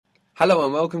Hello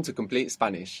and welcome to Complete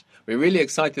Spanish. We're really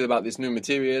excited about this new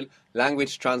material,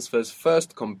 Language Transfer's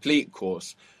first complete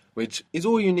course, which is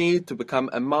all you need to become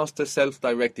a master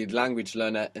self-directed language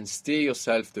learner and steer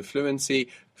yourself to fluency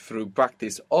through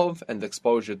practice of and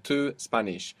exposure to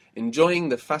Spanish, enjoying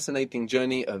the fascinating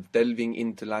journey of delving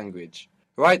into language.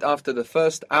 Right after the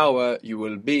first hour, you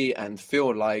will be and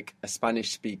feel like a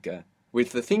Spanish speaker.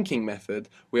 With the thinking method,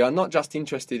 we are not just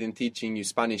interested in teaching you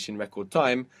Spanish in record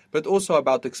time, but also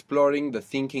about exploring the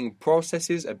thinking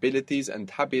processes, abilities, and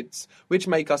habits which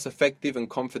make us effective and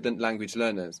confident language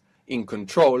learners, in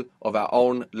control of our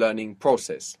own learning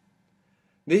process.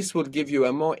 This will give you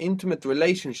a more intimate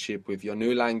relationship with your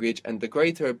new language and the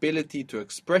greater ability to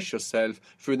express yourself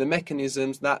through the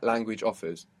mechanisms that language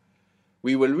offers.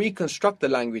 We will reconstruct the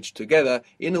language together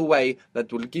in a way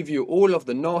that will give you all of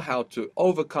the know-how to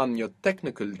overcome your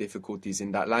technical difficulties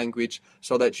in that language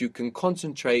so that you can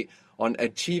concentrate on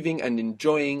achieving and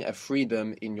enjoying a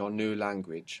freedom in your new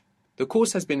language. The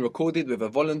course has been recorded with a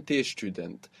volunteer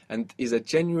student and is a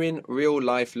genuine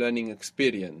real-life learning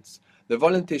experience. The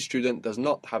volunteer student does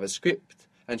not have a script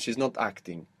and she's not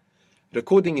acting.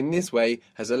 Recording in this way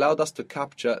has allowed us to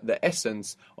capture the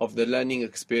essence of the learning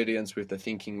experience with the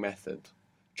thinking method.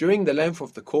 During the length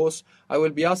of the course, I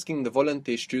will be asking the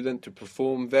volunteer student to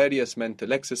perform various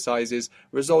mental exercises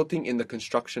resulting in the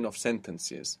construction of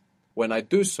sentences. When I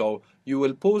do so, you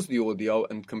will pause the audio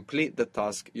and complete the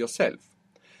task yourself,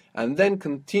 and then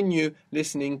continue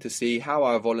listening to see how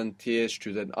our volunteer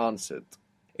student answered.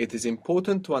 It is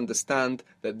important to understand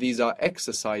that these are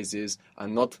exercises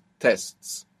and not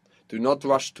tests. Do not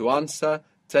rush to answer,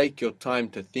 take your time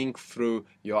to think through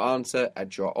your answer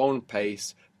at your own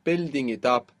pace, building it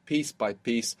up piece by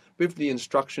piece with the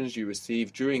instructions you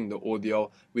receive during the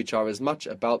audio, which are as much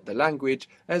about the language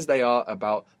as they are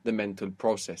about the mental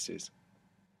processes.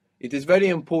 It is very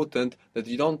important that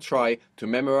you don't try to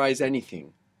memorize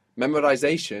anything.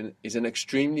 Memorization is an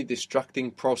extremely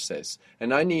distracting process,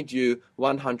 and I need you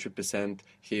 100%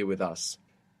 here with us.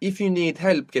 If you need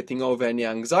help getting over any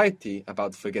anxiety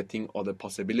about forgetting or the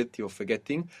possibility of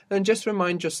forgetting, then just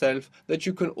remind yourself that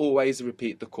you can always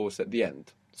repeat the course at the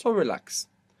end. So relax.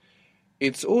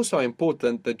 It's also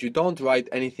important that you don't write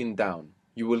anything down.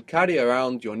 You will carry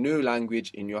around your new language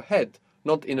in your head,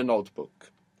 not in a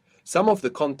notebook. Some of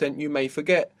the content you may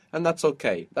forget, and that's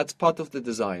okay. That's part of the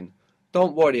design.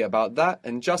 Don't worry about that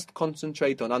and just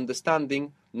concentrate on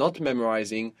understanding, not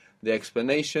memorizing, the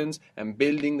explanations and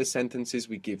building the sentences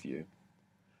we give you.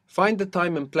 Find the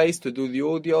time and place to do the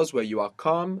audios where you are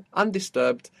calm,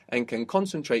 undisturbed, and can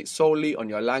concentrate solely on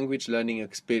your language learning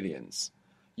experience.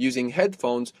 Using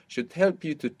headphones should help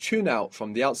you to tune out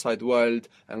from the outside world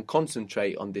and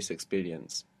concentrate on this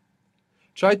experience.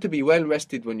 Try to be well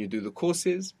rested when you do the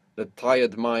courses. The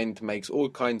tired mind makes all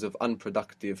kinds of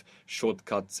unproductive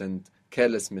shortcuts and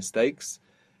careless mistakes.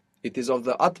 It is of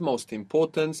the utmost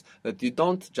importance that you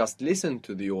don't just listen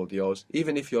to the audios,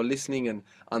 even if you're listening and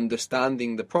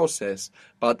understanding the process,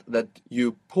 but that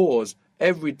you pause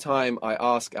every time I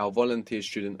ask our volunteer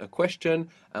student a question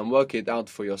and work it out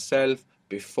for yourself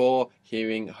before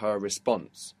hearing her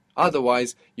response.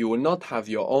 Otherwise, you will not have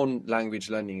your own language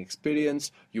learning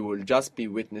experience, you will just be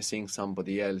witnessing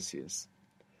somebody else's.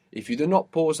 If you do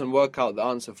not pause and work out the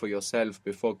answer for yourself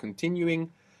before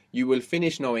continuing, you will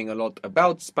finish knowing a lot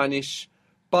about Spanish,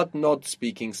 but not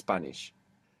speaking Spanish.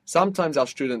 Sometimes our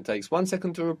student takes 1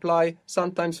 second to reply,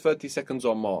 sometimes 30 seconds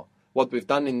or more. What we've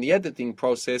done in the editing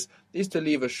process is to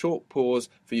leave a short pause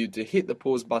for you to hit the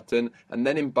pause button and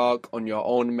then embark on your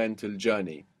own mental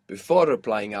journey, before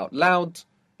replying out loud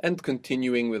and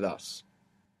continuing with us.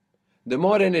 The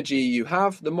more energy you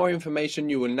have, the more information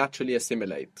you will naturally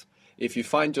assimilate. If you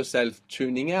find yourself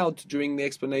tuning out during the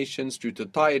explanations due to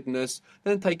tiredness,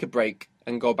 then take a break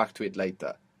and go back to it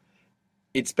later.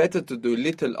 It's better to do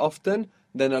little often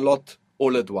than a lot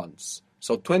all at once.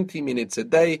 So 20 minutes a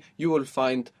day you will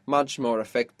find much more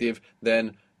effective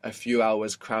than a few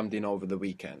hours crammed in over the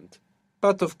weekend.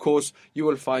 But of course, you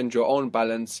will find your own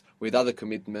balance with other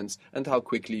commitments and how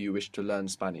quickly you wish to learn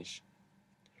Spanish.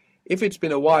 If it's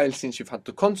been a while since you've had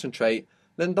to concentrate,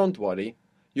 then don't worry.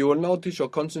 You will notice your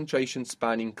concentration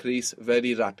span increase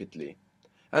very rapidly.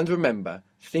 And remember,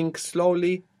 think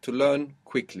slowly to learn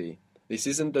quickly. This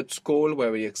isn't at school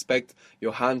where we expect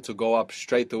your hand to go up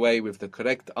straight away with the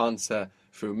correct answer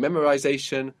through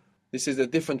memorization. This is a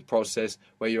different process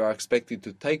where you are expected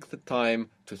to take the time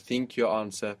to think your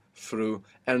answer through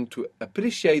and to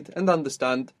appreciate and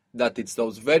understand that it's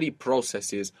those very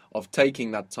processes of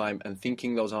taking that time and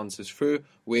thinking those answers through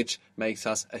which makes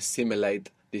us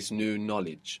assimilate this new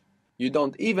knowledge. You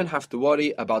don't even have to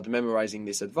worry about memorizing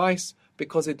this advice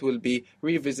because it will be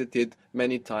revisited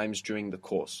many times during the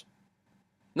course.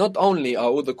 Not only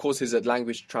are all the courses at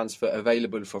Language Transfer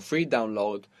available for free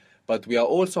download, but we are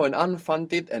also an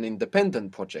unfunded and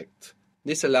independent project.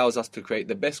 This allows us to create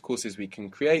the best courses we can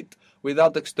create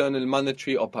without external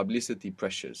monetary or publicity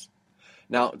pressures.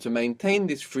 Now, to maintain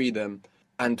this freedom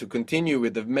and to continue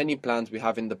with the many plans we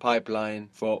have in the pipeline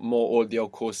for more audio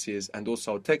courses and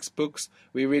also textbooks,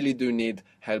 we really do need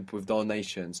help with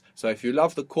donations. So if you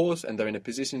love the course and are in a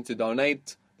position to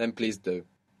donate, then please do.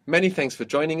 Many thanks for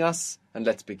joining us, and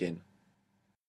let's begin.